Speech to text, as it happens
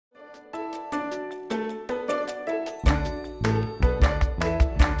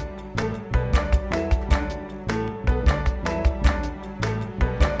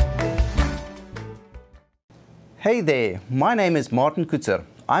Hey there, my name is Martin Kutzer.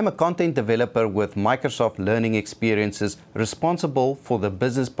 I'm a content developer with Microsoft Learning Experiences responsible for the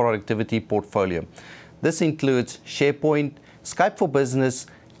business productivity portfolio. This includes SharePoint, Skype for Business,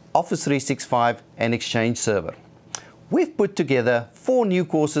 Office 365 and Exchange Server. We've put together 4 new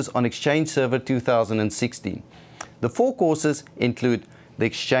courses on Exchange Server 2016. The 4 courses include the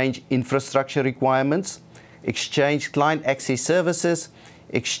Exchange Infrastructure Requirements, Exchange Client Access Services,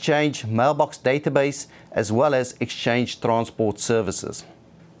 Exchange Mailbox Database, as well as Exchange Transport Services.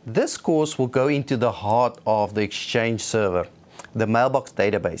 This course will go into the heart of the Exchange Server, the Mailbox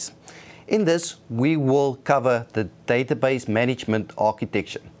Database. In this, we will cover the database management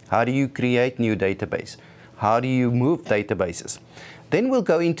architecture. How do you create new database? How do you move databases? Then we'll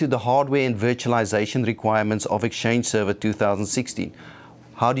go into the hardware and virtualization requirements of Exchange Server 2016.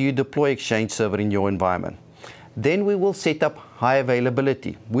 How do you deploy Exchange Server in your environment? Then we will set up high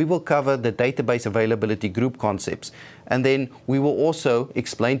availability. We will cover the database availability group concepts. And then we will also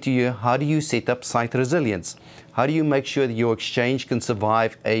explain to you how do you set up site resilience. How do you make sure that your Exchange can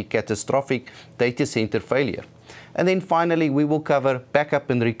survive a catastrophic data center failure. And then finally, we will cover backup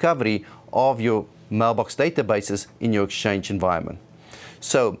and recovery of your Mailbox databases in your Exchange environment.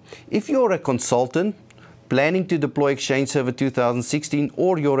 So if you're a consultant planning to deploy Exchange Server 2016,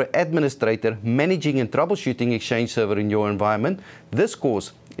 or you're an administrator managing and troubleshooting Exchange Server in your environment, this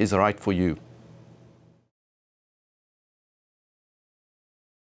course is right for you.